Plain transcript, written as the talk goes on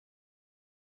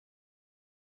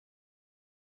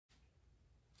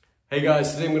Hey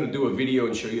guys, today I'm going to do a video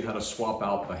and show you how to swap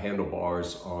out the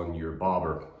handlebars on your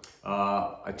bobber.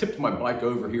 I tipped my bike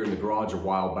over here in the garage a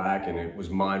while back and it was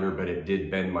minor, but it did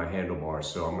bend my handlebars.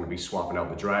 So I'm going to be swapping out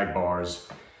the drag bars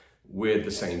with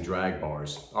the same drag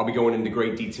bars. I'll be going into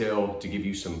great detail to give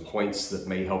you some points that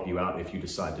may help you out if you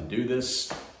decide to do this.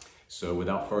 So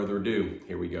without further ado,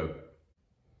 here we go.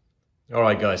 All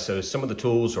right guys, so some of the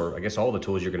tools, or I guess all the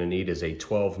tools you're going to need is a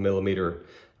 12mm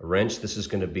wrench. This is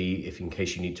going to be in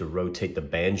case you need to rotate the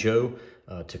banjo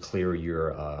to clear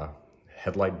your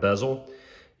headlight bezel.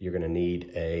 You're going to need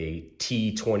a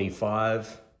T25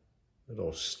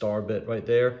 little star bit right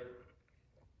there.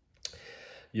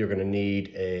 You're going to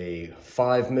need a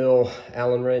 5mm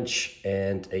Allen wrench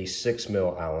and a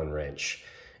 6mm Allen wrench.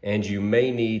 And you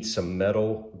may need some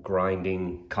metal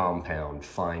grinding compound,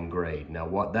 fine grade. Now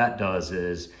what that does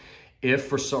is, if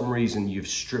for some reason you've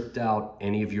stripped out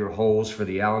any of your holes for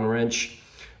the Allen wrench,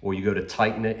 or you go to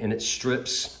tighten it and it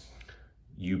strips,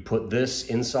 you put this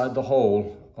inside the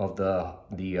hole of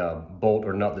the bolt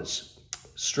or nut that's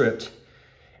stripped,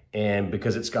 and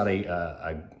because it's got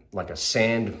like a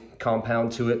sand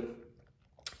compound to it,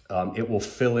 it will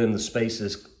fill in the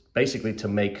spaces basically to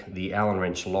make the Allen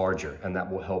wrench larger, and that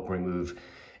will help remove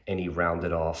any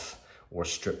rounded off or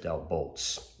stripped out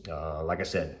bolts. Like I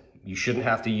said, you shouldn't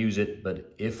have to use it,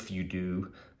 but if you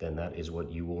do, then that is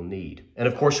what you will need. And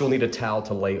of course, you'll need a towel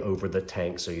to lay over the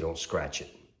tank so you don't scratch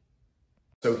it.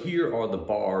 So here are the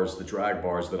bars, the drag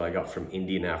bars that I got from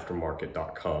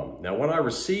IndianAftermarket.com. Now, when I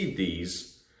received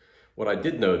these, what I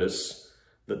did notice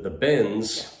that the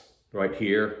bends right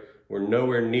here were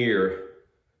nowhere near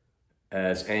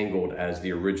as angled as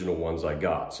the original ones I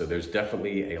got. So there's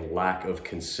definitely a lack of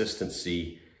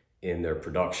consistency in their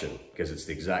production because it's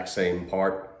the exact same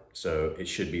part, so it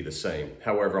should be the same.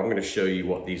 However, I'm gonna show you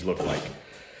what these look like.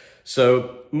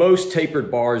 So most tapered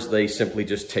bars, they simply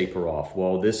just taper off.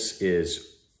 Well, this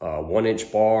is a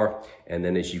 1-inch bar, and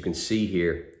then as you can see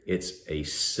here, it's a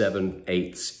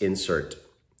 7/8 insert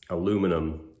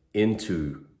aluminum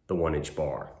into the 1-inch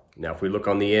bar. Now, if we look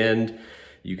on the end,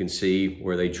 you can see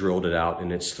where they drilled it out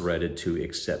and it's threaded to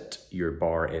accept your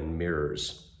bar and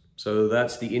mirrors. So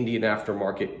that's the Indian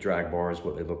Aftermarket drag bars,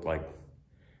 what they look like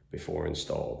before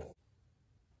installed.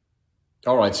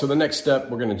 All right, so the next step,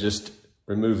 we're gonna just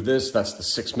remove this. That's the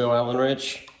 6mm Allen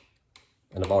wrench.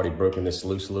 And I've already broken this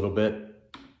loose a little bit.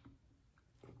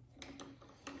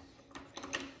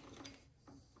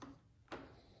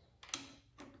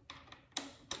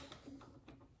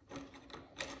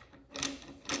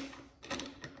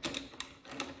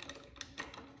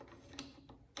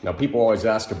 Now, people always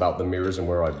ask about the mirrors and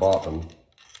where I bought them.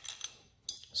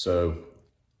 So,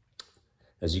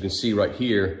 as you can see right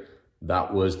here,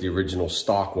 that was the original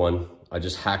stock one. I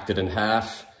just hacked it in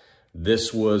half.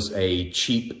 This was a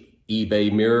cheap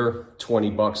eBay mirror,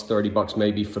 20 bucks, 30 bucks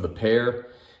maybe for the pair.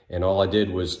 And all I did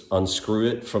was unscrew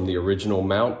it from the original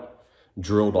mount,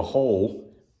 drilled a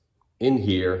hole in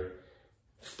here,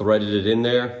 threaded it in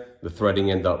there. The threading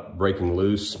ended up breaking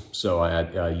loose, so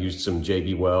I used some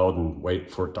JB Weld and wait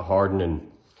for it to harden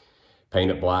and paint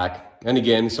it black. And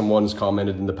again, someone's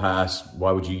commented in the past,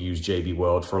 why would you use JB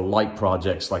Weld for light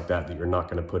projects like that you're not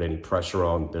going to put any pressure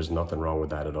on? There's nothing wrong with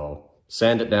that at all.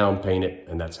 Sand it down, paint it,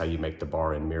 and that's how you make the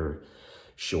bar and mirror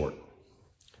short.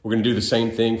 We're going to do the same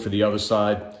thing for the other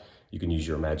side. You can use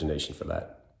your imagination for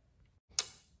that.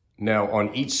 Now,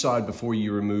 on each side, before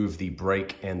you remove the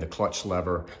brake and the clutch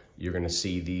lever, you're going to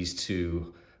see these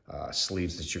two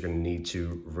sleeves that you're going to need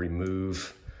to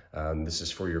remove. This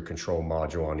is for your control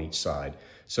module on each side.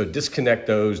 So disconnect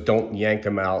those, don't yank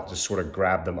them out, just sort of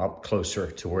grab them up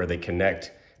closer to where they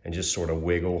connect and just sort of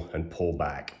wiggle and pull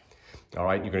back. All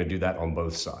right, you're going to do that on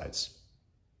both sides.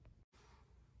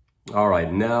 All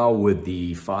right, now with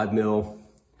the 5mm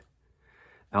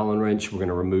Allen wrench, we're going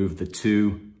to remove the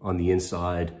two on the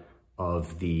inside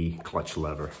of the clutch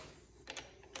lever.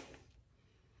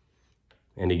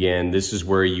 And again, this is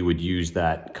where you would use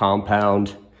that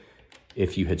compound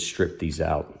if you had stripped these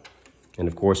out. And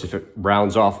of course, if it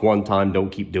rounds off one time,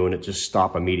 don't keep doing it. Just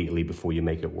stop immediately before you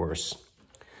make it worse.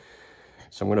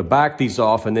 So I'm going to back these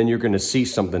off, and then you're going to see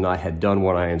something I had done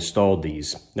when I installed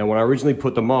these. Now, when I originally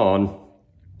put them on,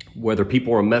 whether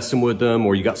people are messing with them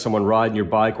or you got someone riding your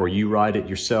bike or you ride it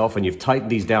yourself and you've tightened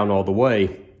these down all the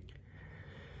way,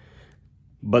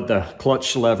 but the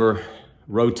clutch lever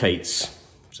rotates.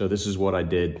 So this is what I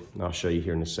did. I'll show you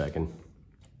here in a second.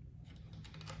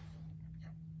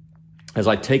 As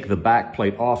I take the back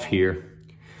plate off here,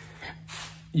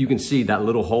 you can see that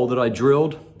little hole that I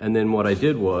drilled. And then what I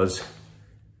did was,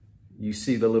 you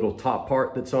see the little top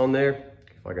part that's on there?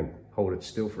 If I can hold it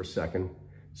still for a second.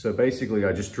 So basically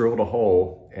I just drilled a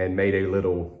hole and made a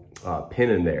little pin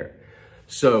in there.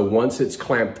 So once it's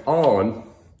clamped on,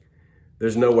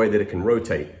 there's no way that it can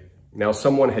rotate. Now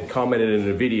someone had commented in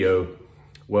a video,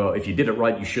 well, if you did it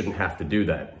right, you shouldn't have to do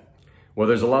that. Well,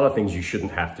 there's a lot of things you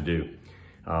shouldn't have to do.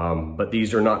 But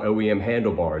these are not OEM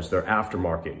handlebars, they're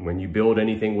aftermarket. When you build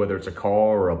anything, whether it's a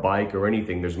car or a bike or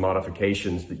anything, there's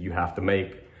modifications that you have to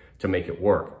make it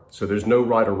work. So there's no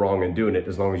right or wrong in doing it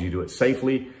as long as you do it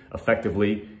safely,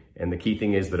 effectively, and the key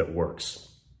thing is that it works.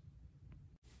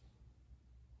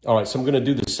 All right, so I'm gonna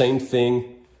do the same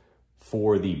thing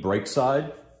for the brake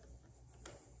side.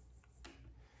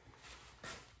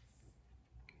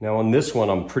 Now on this one,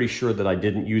 I'm pretty sure that I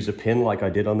didn't use a pin like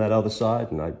I did on that other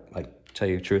side, and I tell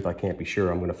you the truth, I can't be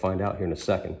sure. I'm gonna find out here in a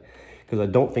second, because I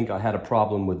don't think I had a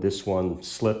problem with this one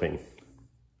slipping.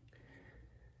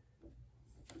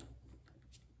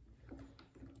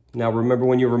 Now remember,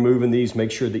 when you're removing these,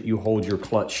 make sure that you hold your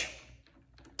clutch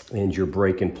and your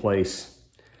brake in place.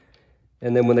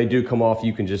 And then when they do come off,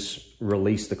 you can just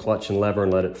release the clutch and lever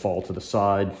and let it fall to the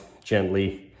side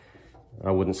gently.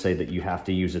 I wouldn't say that you have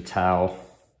to use a towel.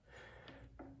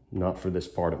 Not for this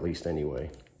part, at least,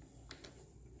 anyway.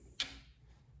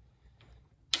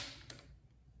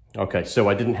 Okay, so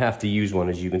I didn't have to use one,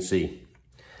 as you can see.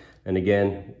 And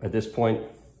again, at this point,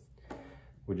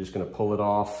 we're just gonna pull it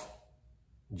off,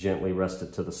 gently rest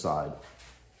it to the side.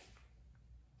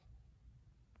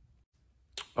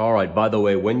 All right, by the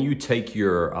way, when you take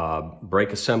your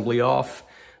brake assembly off,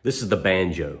 this is the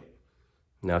banjo.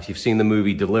 Now, if you've seen the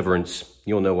movie Deliverance,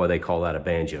 you'll know why they call that a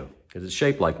banjo, because it's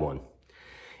shaped like one.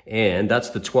 And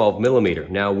that's the 12mm.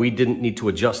 Now, we didn't need to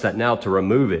adjust that now to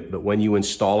remove it, but when you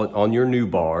install it on your new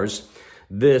bars,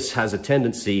 this has a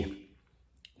tendency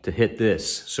to hit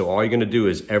this. So all you're gonna do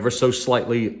is ever so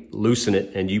slightly loosen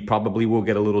it, and you probably will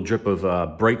get a little drip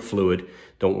of brake fluid.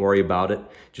 Don't worry about it.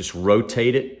 Just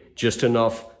rotate it just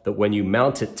enough that when you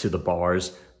mount it to the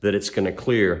bars, that it's gonna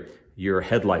clear your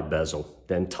headlight bezel.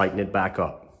 Then tighten it back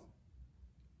up.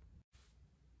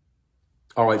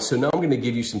 All right, so now I'm gonna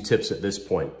give you some tips at this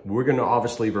point. We're gonna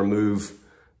obviously remove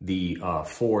the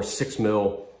 4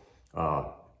 6mm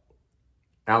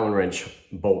Allen wrench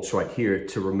bolts right here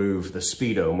to remove the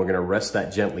speedo, and we're gonna rest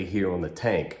that gently here on the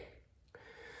tank.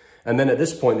 And then at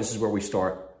this point, this is where we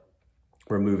start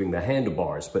removing the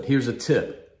handlebars. But here's a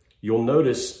tip. You'll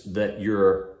notice that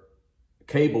your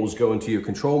cables go into your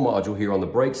control module here on the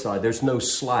brake side. There's no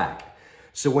slack.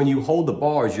 So when you hold the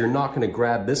bars, you're not gonna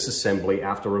grab this assembly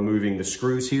after removing the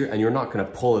screws here, and you're not gonna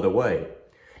pull it away.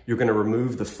 You're gonna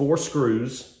remove the 4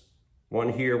 screws,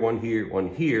 one here, one here,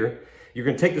 one here. You're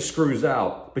gonna take the screws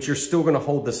out, but you're still gonna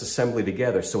hold this assembly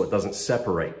together so it doesn't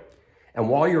separate. And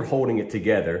while you're holding it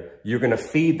together, you're gonna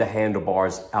feed the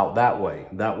handlebars out that way.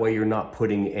 That way you're not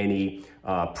putting any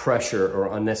pressure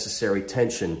or unnecessary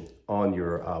tension on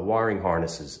your wiring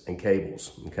harnesses and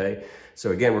cables, okay?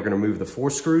 So again, we're gonna move the 4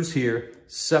 screws here,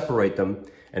 separate them,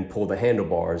 and pull the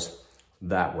handlebars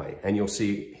that way. And you'll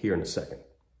see here in a second.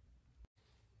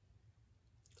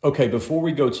 Okay, before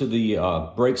we go to the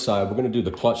brake side, we're gonna do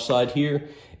the clutch side here.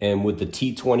 And with the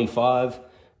T25,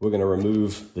 we're gonna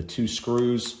remove the 2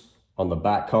 screws on the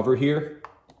back cover here.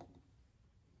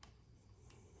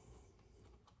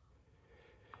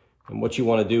 And what you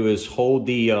wanna do is hold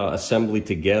the assembly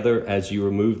together as you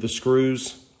remove the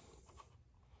screws.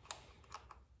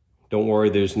 Don't worry,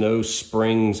 there's no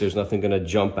springs, there's nothing gonna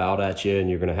jump out at you, and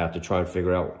you're gonna have to try and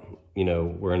figure out, you know,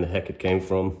 where in the heck it came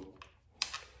from.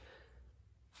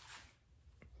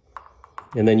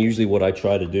 And then usually what I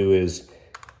try to do is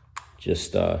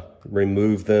just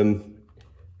remove them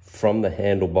from the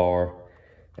handlebar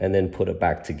and then put it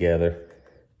back together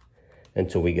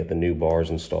until we get the new bars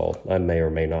installed. I may or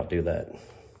may not do that.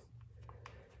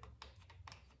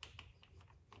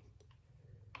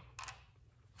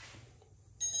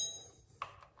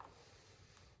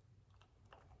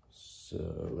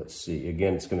 So let's see,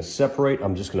 again, it's gonna separate.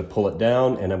 I'm just gonna pull it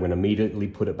down and I'm gonna immediately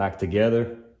put it back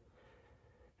together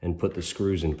and put the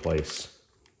screws in place.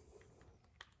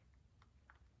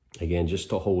 Again, just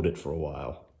to hold it for a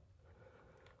while.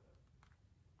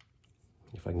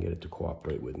 If I can get it to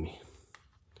cooperate with me.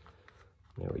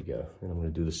 There we go. And I'm gonna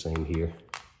do the same here.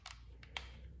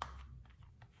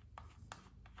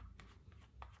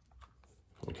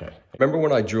 Okay. Remember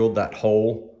when I drilled that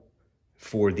hole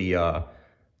for the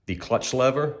clutch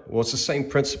lever? Well, it's the same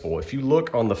principle. If you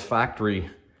look on the factory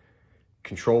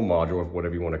control module, or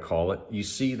whatever you want to call it, you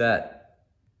see that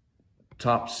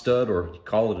top stud, or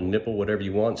call it a nipple, whatever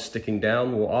you want, sticking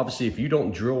down. Well, obviously, if you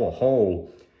don't drill a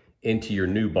hole into your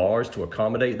new bars to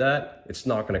accommodate that, it's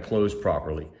not going to close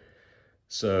properly.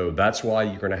 So that's why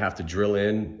you're gonna have to drill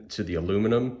in to the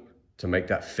aluminum to make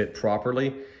that fit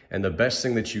properly. And the best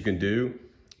thing that you can do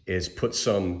is put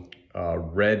some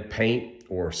red paint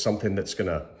or something that's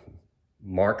gonna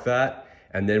mark that.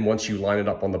 And then once you line it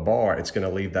up on the bar, it's gonna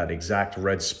leave that exact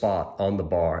red spot on the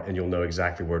bar and you'll know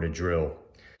exactly where to drill.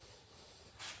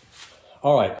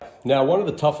 All right, now one of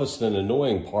the toughest and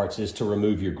annoying parts is to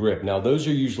remove your grip. Now those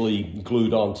are usually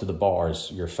glued onto the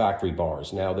bars, your factory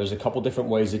bars. Now there's a couple different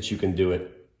ways that you can do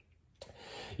it.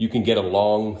 You can get a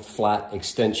long flat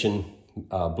extension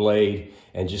blade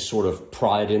and just sort of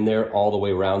pry it in there all the way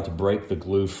around to break the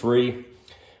glue free.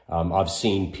 I've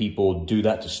seen people do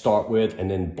that to start with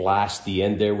and then blast the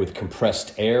end there with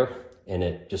compressed air and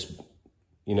it just,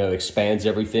 you know, expands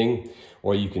everything.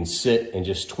 Or you can sit and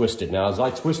just twist it. Now, as I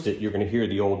twist it, you're gonna hear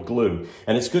the old glue.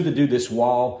 And it's good to do this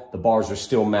while the bars are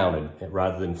still mounted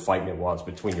rather than fighting it while it's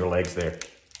between your legs there.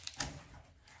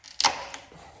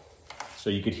 So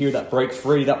you could hear that break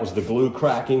free. That was the glue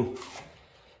cracking.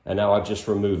 And now I've just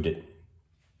removed it.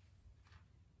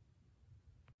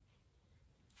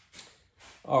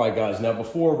 All right, guys, now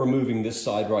before removing this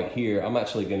side right here, I'm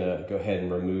actually gonna go ahead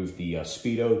and remove the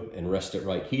Speedo and rest it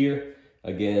right here.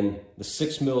 Again, the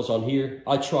 6 mils on here,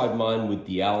 I tried mine with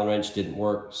the Allen wrench, didn't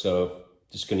work, so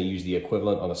just gonna use the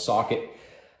equivalent on a socket.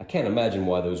 I can't imagine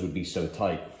why those would be so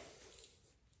tight.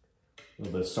 A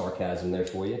little bit of sarcasm there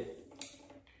for you.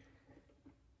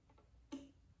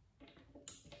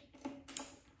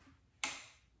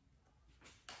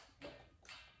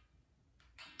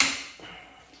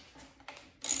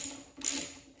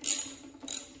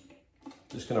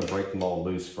 Just gonna break them all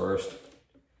loose first,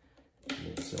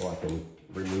 so I can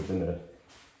remove them in an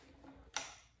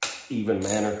even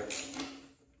manner.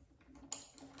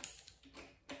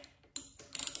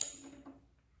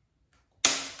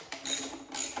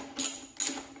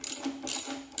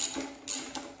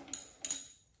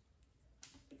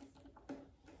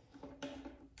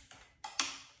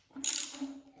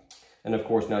 And of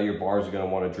course, now your bars are gonna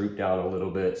wanna droop down a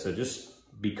little bit, so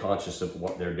just be conscious of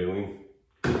what they're doing.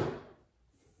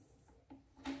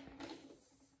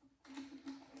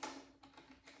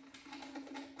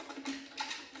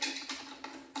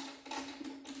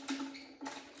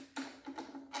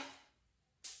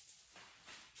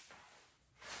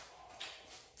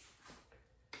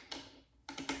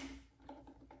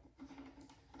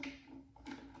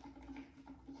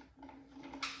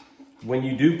 When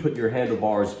you do put your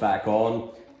handlebars back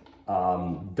on,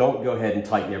 don't go ahead and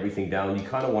tighten everything down. You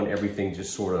kind of want everything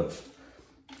just sort of,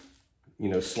 you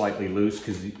know, slightly loose,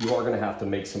 because you are going to have to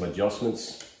make some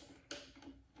adjustments,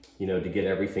 you know, to get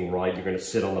everything right. You're going to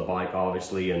sit on the bike,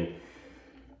 obviously, and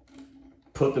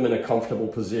put them in a comfortable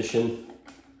position.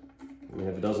 And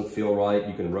if it doesn't feel right,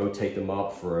 you can rotate them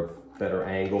up for a better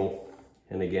angle.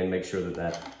 And again, make sure that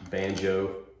that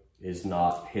banjo is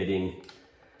not hitting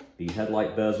the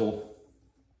headlight bezel.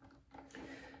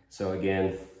 So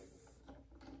again,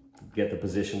 get the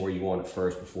position where you want it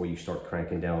first before you start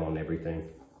cranking down on everything.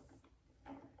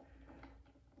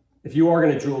 If you are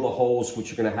going to drill the holes, which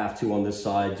you're going to have to on this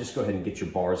side, just go ahead and get your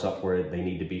bars up where they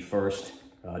need to be first.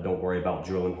 Don't worry about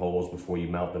drilling holes before you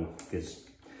mount them, because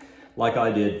like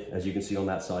I did, as you can see on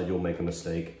that side, you'll make a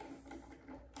mistake.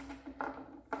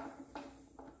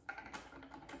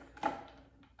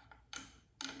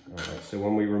 All right, so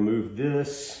when we remove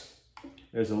this,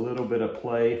 there's a little bit of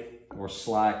play or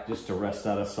slack just to rest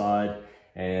that aside,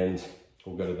 and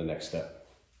we'll go to the next step.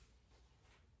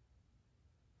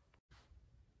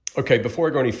 Okay, before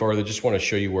I go any further, just want to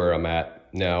show you where I'm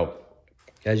at. Now,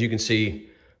 as you can see,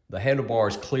 the handlebar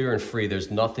is clear and free.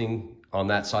 There's nothing on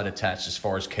that side attached as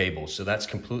far as cables, so that's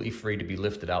completely free to be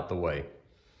lifted out the way.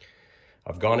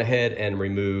 I've gone ahead and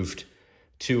removed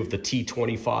 2 of the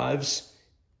T25s,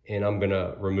 and I'm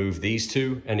gonna remove these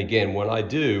 2. And again, when I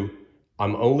do,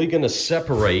 I'm only gonna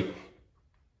separate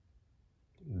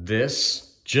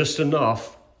this just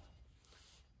enough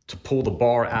to pull the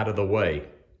bar out of the way.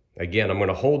 Again, I'm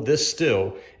gonna hold this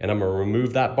still and I'm gonna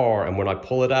remove that bar, and when I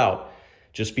pull it out,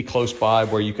 just be close by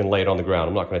where you can lay it on the ground.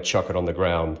 I'm not gonna chuck it on the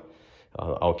ground.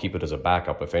 I'll keep it as a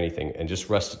backup if anything, and just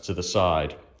rest it to the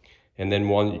side. And then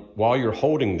while you're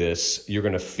holding this, you're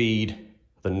gonna feed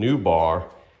the new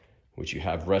bar, which you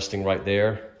have resting right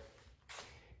there,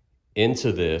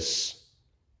 into this,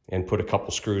 and put a couple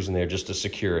screws in there just to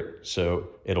secure it so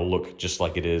it'll look just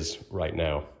like it is right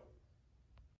now.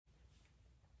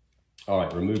 All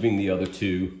right, removing the other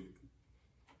 2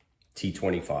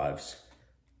 T25s.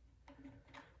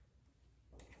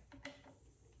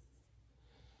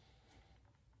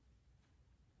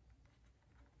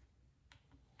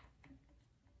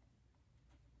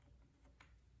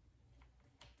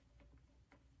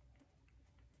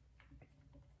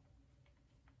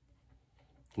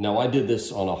 Now I did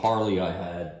this on a Harley I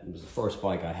had. It was the first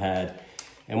bike I had.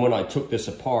 And when I took this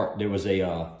apart, there was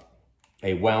a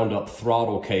wound up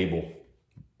throttle cable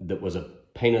that was a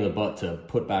pain in the butt to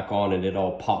put back on, and it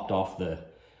all popped off the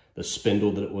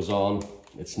spindle that it was on.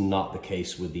 It's not the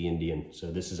case with the Indian.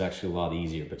 So this is actually a lot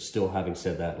easier, but still, having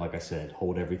said that, like I said,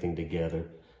 hold everything together,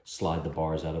 slide the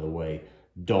bars out of the way.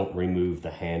 Don't remove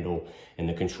the handle and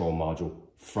the control module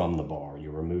from the bar.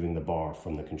 You're removing the bar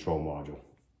from the control module.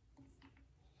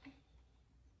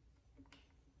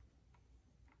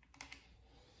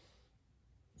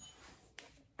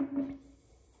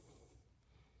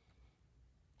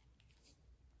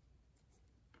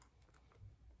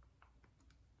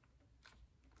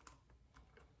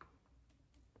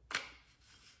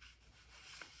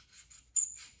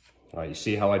 All right, you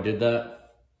see how I did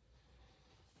that?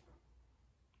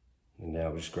 And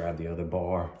now we just grab the other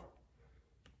bar,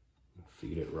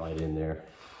 feed it right in there.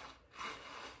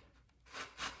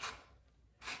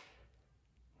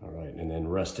 All right, and then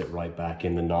rest it right back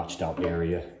in the notched out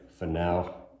area for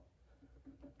now.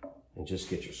 And just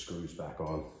get your screws back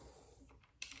on.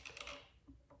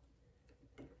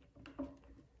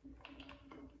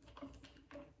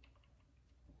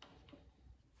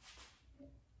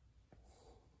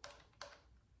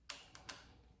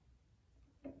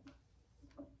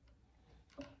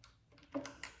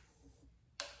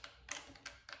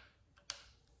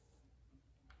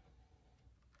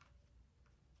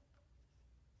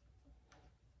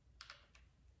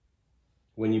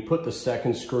 When you put the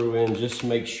second screw in, just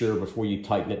make sure before you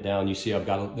tighten it down, you see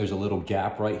there's a little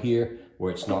gap right here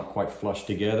where it's not quite flush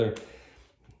together.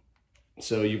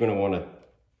 So you're gonna wanna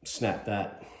snap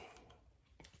that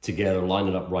together, line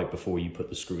it up right before you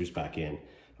put the screws back in.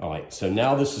 All right, so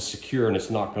now this is secure and it's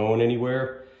not going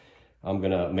anywhere. I'm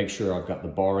gonna make sure I've got the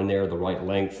bar in there the right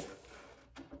length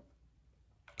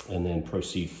and then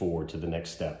proceed forward to the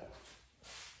next step.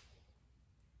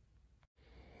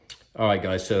 All right,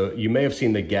 guys, so you may have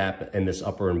seen the gap in this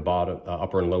upper and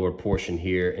lower portion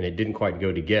here, and it didn't quite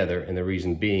go together. And the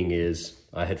reason being is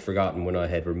I had forgotten when I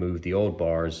had removed the old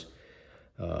bars.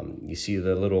 You see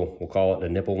the little, we'll call it a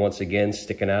nipple once again,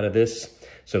 sticking out of this.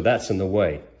 So that's in the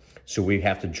way. So we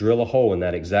have to drill a hole in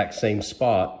that exact same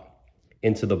spot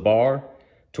into the bar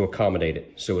to accommodate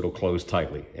it so it'll close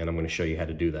tightly. And I'm going to show you how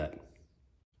to do that.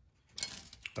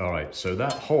 All right, so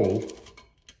that hole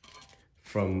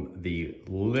from the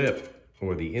lip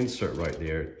or the insert right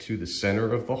there to the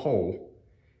center of the hole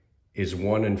is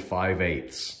 1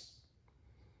 5/8.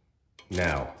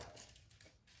 Now,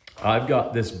 I've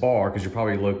got this bar, because you're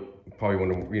probably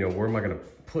wondering, where am I gonna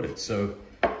put it? So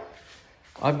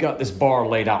I've got this bar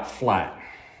laid out flat,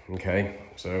 okay?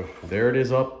 So there it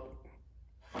is up,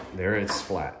 there it's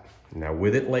flat. Now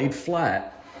with it laid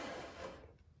flat,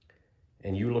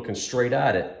 and you looking straight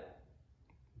at it,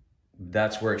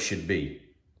 that's where it should be,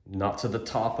 not to the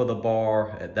top of the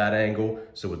bar at that angle.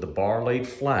 So with the bar laid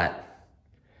flat,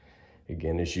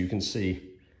 again, as you can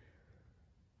see,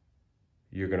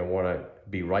 you're gonna wanna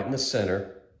be right in the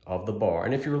center of the bar.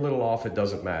 And if you're a little off, it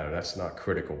doesn't matter, that's not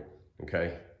critical,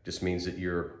 okay? Just means that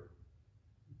your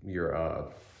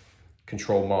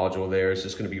control module there is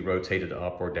just gonna be rotated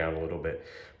up or down a little bit.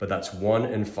 But that's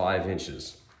 1 5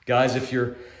 inches. Guys, if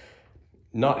you're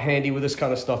not handy with this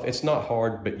kind of stuff, it's not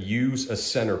hard, but use a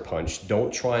center punch.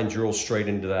 Don't try and drill straight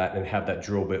into that and have that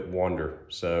drill bit wander.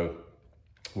 So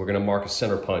we're gonna mark a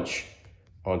center punch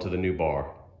onto the new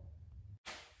bar.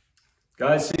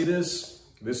 Guys, see this?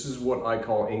 This is what I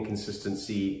call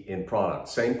inconsistency in product.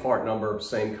 Same part number,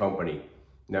 same company.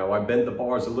 Now I bent the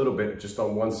bars a little bit just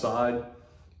on one side,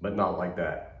 but not like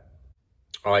that.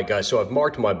 All right, guys, so I've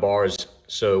marked my bars.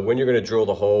 So when you're gonna drill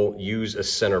the hole, use a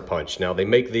center punch. Now they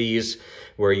make these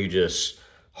where you just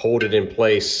hold it in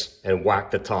place and whack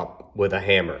the top with a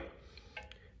hammer.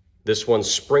 This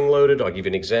one's spring loaded. I'll give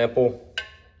you an example.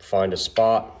 Find a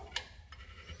spot,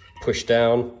 push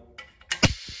down.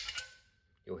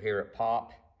 You'll hear it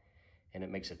pop, and it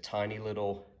makes a tiny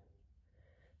little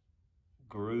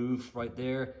groove right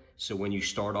there. So when you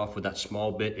start off with that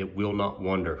small bit, it will not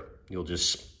wander. You'll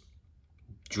just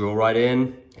drill right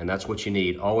in, and that's what you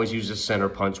need. Always use a center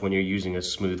punch when you're using a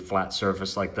smooth, flat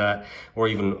surface like that, or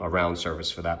even a round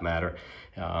surface for that matter.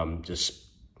 Just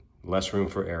less room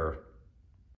for error.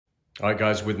 All right,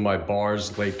 guys, with my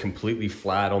bars laid completely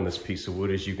flat on this piece of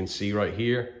wood, as you can see right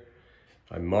here,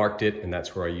 I marked it, and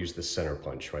that's where I used the center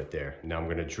punch right there. Now I'm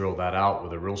gonna drill that out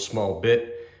with a real small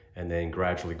bit, and then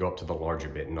gradually go up to the larger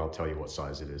bit, and I'll tell you what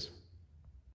size it is.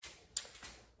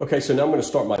 Okay, so now I'm gonna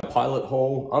start my pilot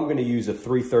hole. I'm gonna use a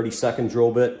 3/32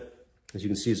 drill bit. As you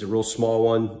can see, it's a real small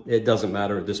one. It doesn't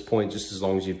matter at this point, just as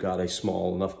long as you've got a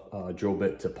small enough drill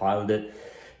bit to pilot it.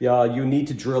 you need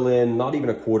to drill in not even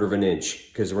 1/4 of an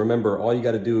inch, because remember, all you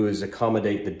got to do is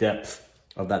accommodate the depth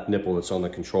of that nipple that's on the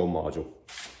control module.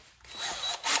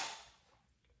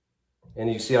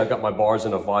 And you see I got my bars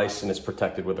in a vise and it's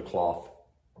protected with a cloth.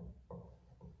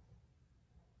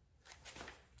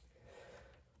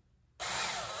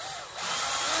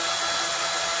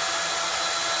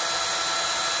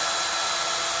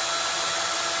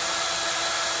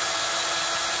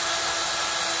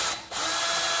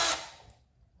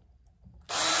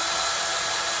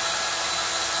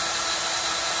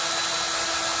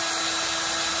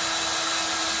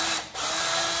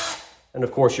 And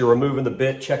of course, you're removing the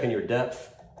bit, checking your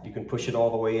depth. You can push it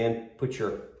all the way in, put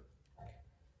your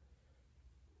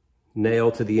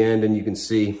nail to the end, and you can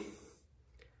see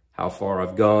how far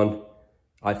I've gone.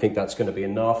 I think that's going to be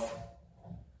enough.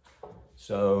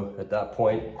 So at that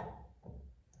point,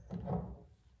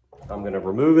 I'm going to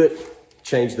remove it,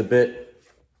 change the bit,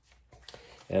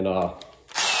 and now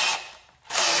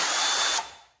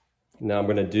I'm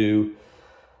going to do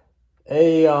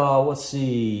a, let's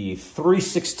see,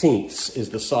 3/16 is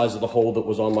the size of the hole that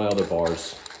was on my other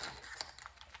bars.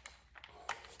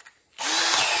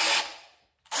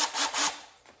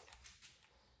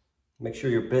 Make sure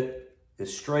your bit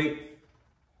is straight.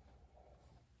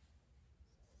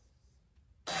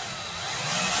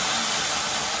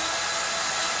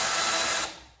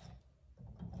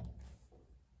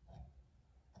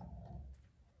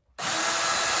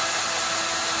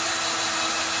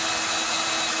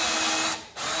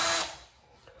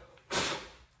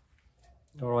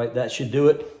 All right, that should do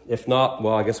it. If not,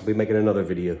 well, I guess I'll be making another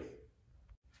video.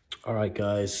 All right,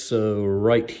 guys, so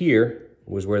right here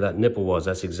was where that nipple was.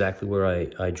 That's exactly where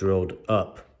I drilled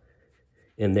up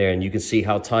in there, and you can see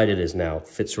how tight it is now. It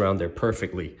fits around there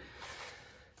perfectly.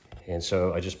 And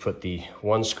so I just put the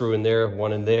one screw in there,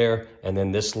 one in there, and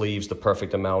then this leaves the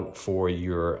perfect amount for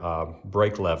your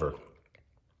brake lever.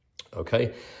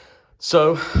 Okay,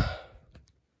 so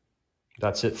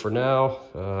that's it for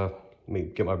now. Let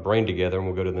me get my brain together and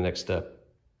we'll go to the next step.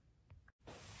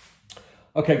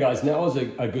 Okay guys, now is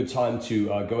a good time to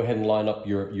go ahead and line up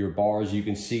your bars. You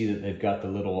can see that they've got the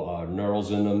little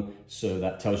knurls in them, so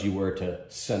that tells you where to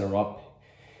center up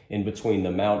in between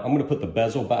the mount. I'm going to put the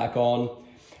bezel back on.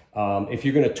 If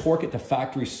you're going to torque it to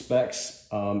factory specs,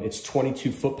 it's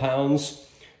 22 foot-pounds.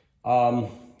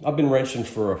 I've been wrenching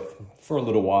for a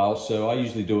little while, so I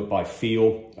usually do it by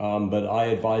feel, but I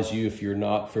advise you, if you're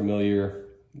not familiar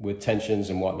with tensions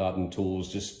and whatnot and tools,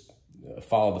 just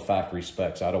follow the factory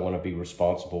specs. I don't want to be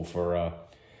responsible for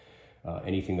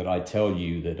anything that I tell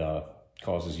you that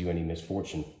causes you any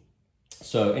misfortune.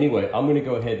 So anyway, I'm going to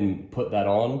go ahead and put that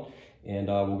on, and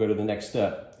we'll go to the next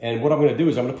step. And what I'm going to do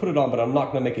is I'm going to put it on, but I'm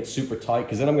not going to make it super tight,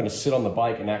 because then I'm going to sit on the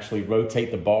bike and actually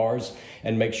rotate the bars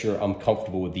and make sure I'm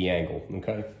comfortable with the angle,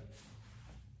 okay?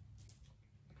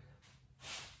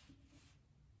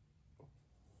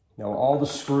 Now all the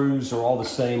screws are all the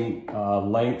same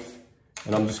length,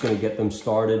 and I'm just going to get them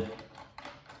started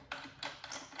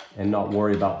and not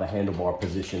worry about the handlebar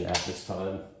position at this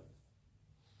time.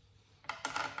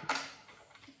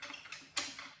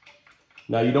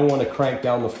 Now you don't want to crank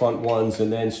down the front ones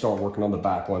and then start working on the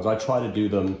back ones. I try to do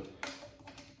them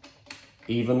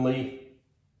evenly.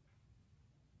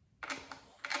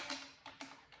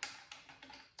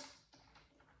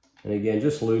 And again,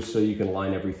 just loose so you can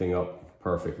line everything up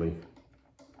perfectly.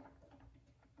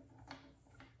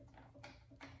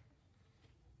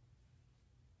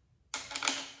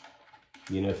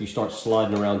 You know, if you start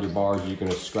sliding around your bars, you're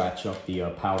going to scratch up the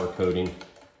powder coating.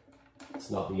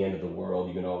 It's not the end of the world.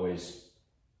 You can always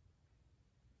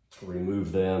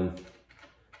remove them.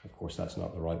 Of course, that's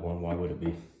not the right one. Why would it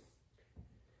be?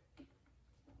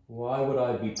 Why would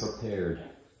I be prepared?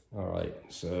 All right,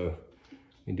 so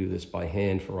we can do this by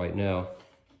hand for right now.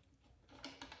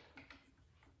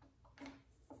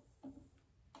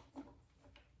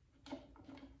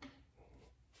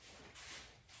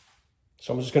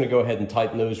 So I'm just going to go ahead and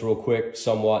tighten those real quick,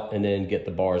 somewhat, and then get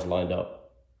the bars lined up.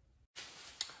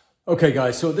 Okay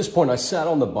guys, so at this point I sat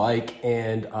on the bike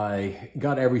and I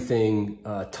got everything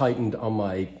tightened on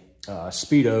my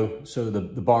Speedo so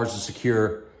the bars are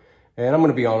secure. And I'm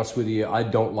going to be honest with you, I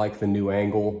don't like the new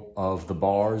angle of the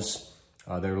bars.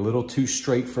 They're a little too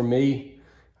straight for me,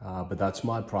 but that's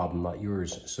my problem, not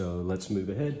yours. So let's move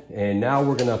ahead. And now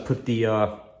we're going to put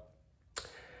the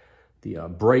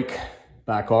brake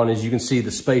back on. As you can see,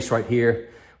 the space right here,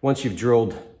 once you've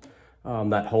drilled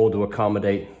that hole to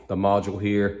accommodate the module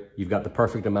here, you've got the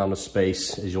perfect amount of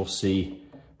space, as you'll see,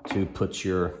 to put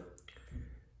your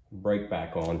brake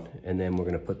back on. And then we're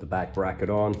going to put the back bracket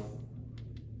on.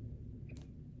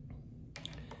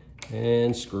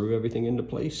 and screw everything into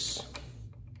place.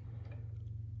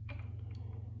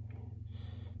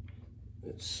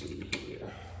 Let's see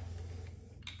here.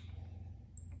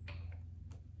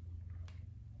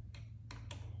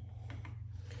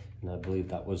 And I believe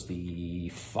that was the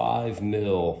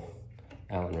 5mm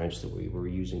Allen wrench that we were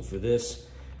using for this.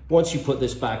 Once you put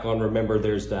this back on, remember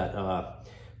there's that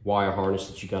wire harness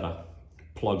that you gotta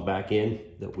plug back in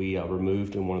that we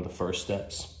removed in one of the first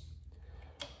steps.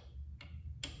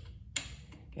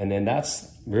 And then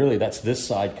that's this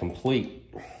side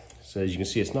complete. So as you can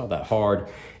see, it's not that hard.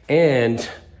 And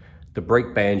the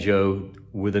brake banjo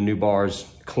with the new bars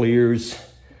clears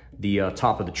the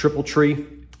top of the triple tree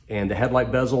and the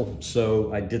headlight bezel,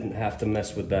 so I didn't have to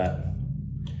mess with that.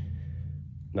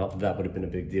 Not that that would have been a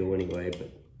big deal anyway, but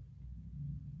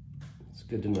it's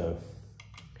good to know.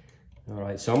 All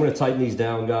right, so I'm gonna tighten these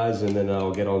down, guys, and then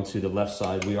I'll get on to the left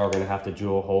side. We are gonna have to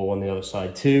drill a hole on the other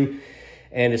side too.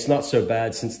 And it's not so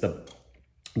bad since the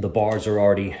bars are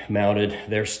already mounted.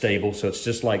 They're stable, so it's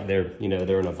just like they're in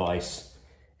a vise.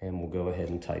 And we'll go ahead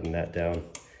and tighten that down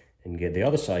and get the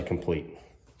other side complete.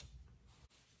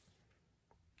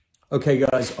 Okay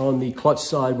guys, on the clutch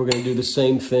side, we're gonna do the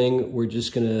same thing. We're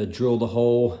just gonna drill the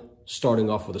hole, starting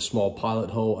off with a small pilot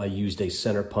hole. I used a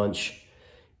center punch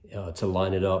to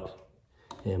line it up,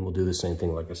 and we'll do the same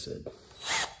thing like I said.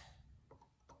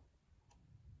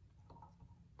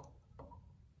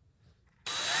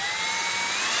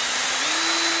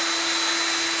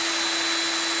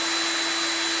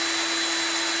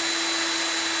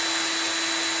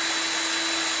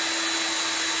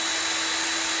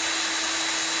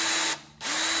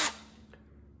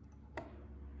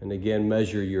 And again,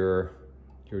 measure your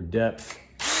depth.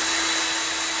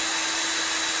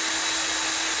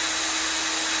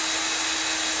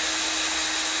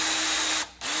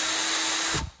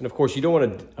 And of course, you don't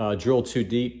want to drill too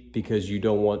deep because you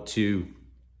don't want to,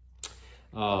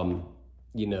 harm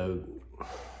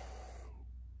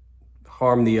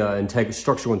the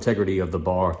structural integrity of the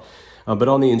bar. But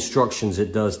on the instructions,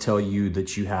 it does tell you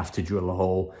that you have to drill a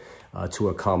hole to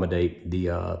accommodate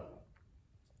the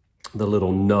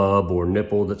little nub or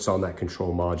nipple that's on that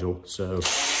control module. So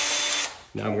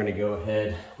now I'm gonna go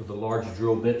ahead with the larger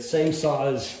drill bit, same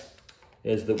size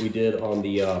as that we did on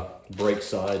the brake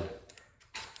side.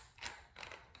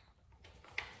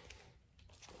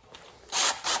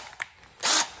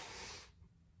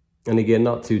 And again,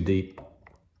 not too deep.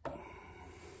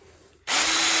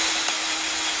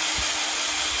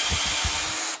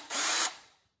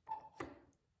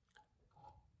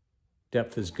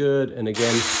 Depth is good, and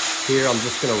again, here I'm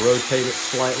just gonna rotate it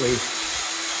slightly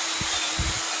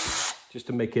just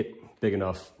to make it big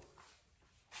enough.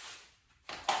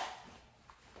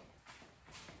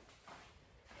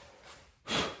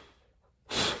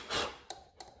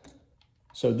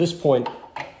 So at this point,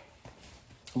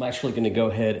 I'm actually gonna go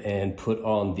ahead and put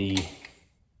on the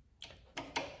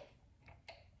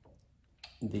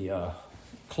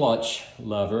clutch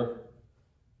lever.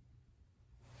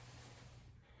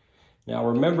 Now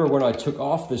remember when I took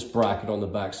off this bracket on the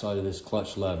back side of this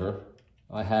clutch lever,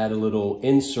 I had a little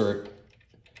insert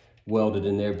welded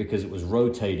in there because it was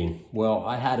rotating. Well,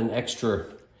 I had an extra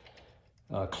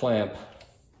clamp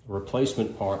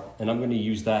replacement part, and I'm gonna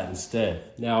use that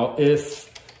instead. Now,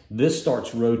 if this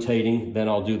starts rotating, then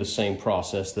I'll do the same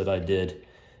process that I did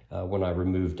when I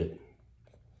removed it.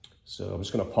 So I'm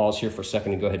just gonna pause here for a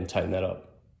second and go ahead and tighten that up.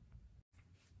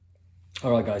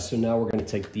 All right, guys, so now we're gonna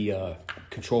take the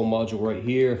control module right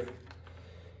here.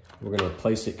 We're gonna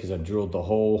replace it because I drilled the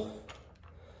hole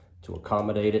to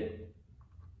accommodate it.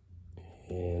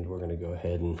 And we're gonna go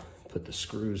ahead and put the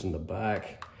screws in the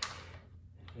back.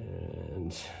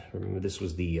 And remember, this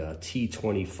was the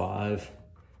T25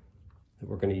 that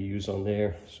we're gonna use on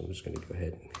there. So I'm just gonna go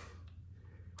ahead and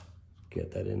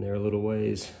get that in there a little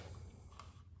ways.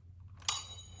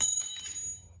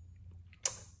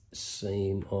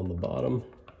 Same on the bottom.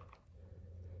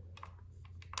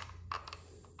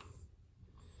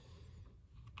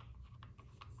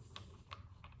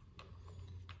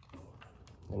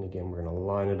 And again, we're gonna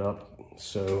line it up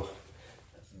so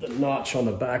the notch on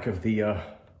the back of the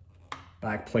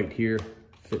back plate here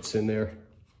fits in there,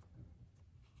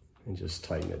 and just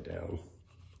tighten it down.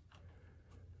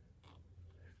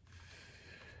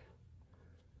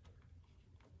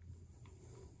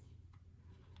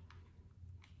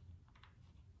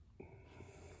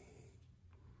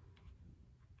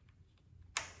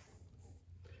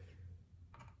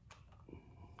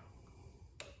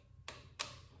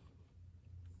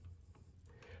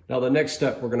 Now the next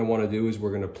step we're going to want to do is we're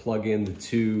going to plug in the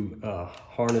two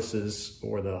harnesses,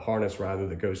 or the harness rather,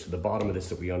 that goes to the bottom of this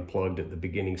that we unplugged at the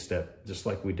beginning step, just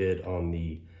like we did on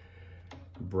the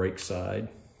brake side.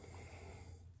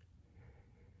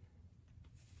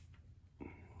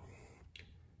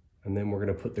 And then we're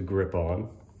going to put the grip on.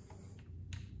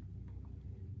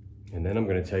 And then I'm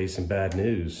going to tell you some bad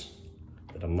news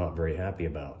that I'm not very happy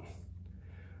about.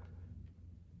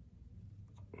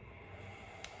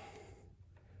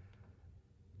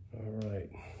 All right.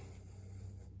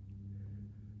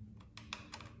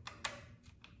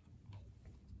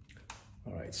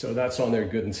 All right, so that's on there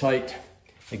good and tight.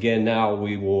 Again, now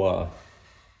we will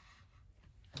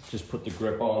just put the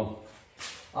grip on.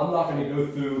 I'm not going to go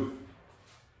through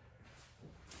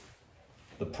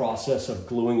the process of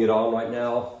gluing it on right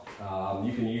now.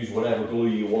 You can use whatever glue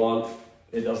you want.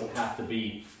 It doesn't have to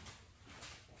be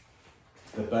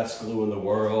the best glue in the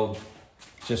world,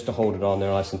 just to hold it on there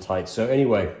nice and tight. So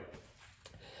anyway,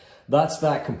 that's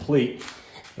that complete.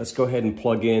 Let's go ahead and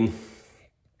plug in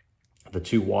the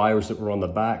two wires that were on the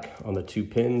back on the two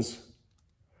pins.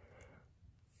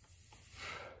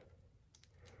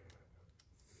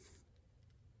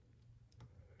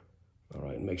 All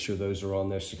right, make sure those are on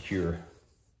there secure.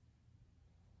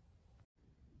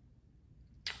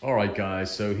 All right,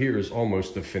 guys, so here is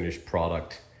almost the finished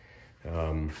product.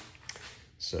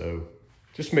 So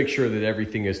just make sure that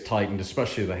everything is tightened,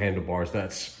 especially the handlebars.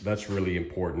 That's really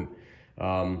important.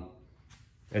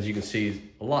 As you can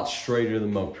see, a lot straighter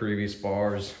than my previous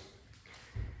bars.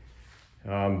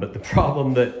 But the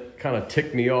problem that kind of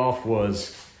ticked me off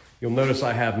was, you'll notice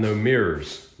I have no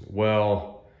mirrors.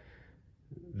 Well,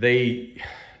 they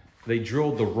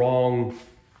drilled the wrong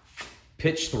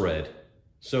pitch thread.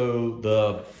 So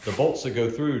the bolts that go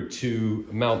through to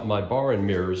mount my bar and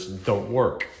mirrors don't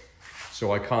work.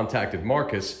 So I contacted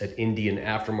Marcus at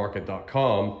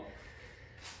indianaftermarket.com,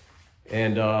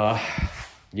 and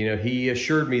you know, he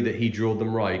assured me that he drilled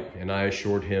them right, and I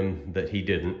assured him that he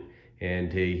didn't.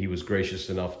 And he was gracious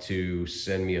enough to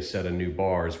send me a set of new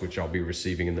bars, which I'll be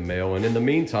receiving in the mail. And in the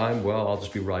meantime, well, I'll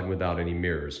just be riding without any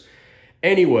mirrors.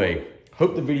 Anyway,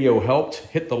 hope the video helped.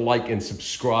 Hit the like and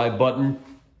subscribe button.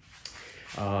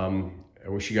 I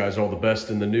wish you guys all the best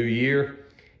in the new year.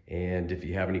 And if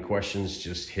you have any questions,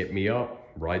 just hit me up.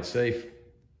 Ride safe.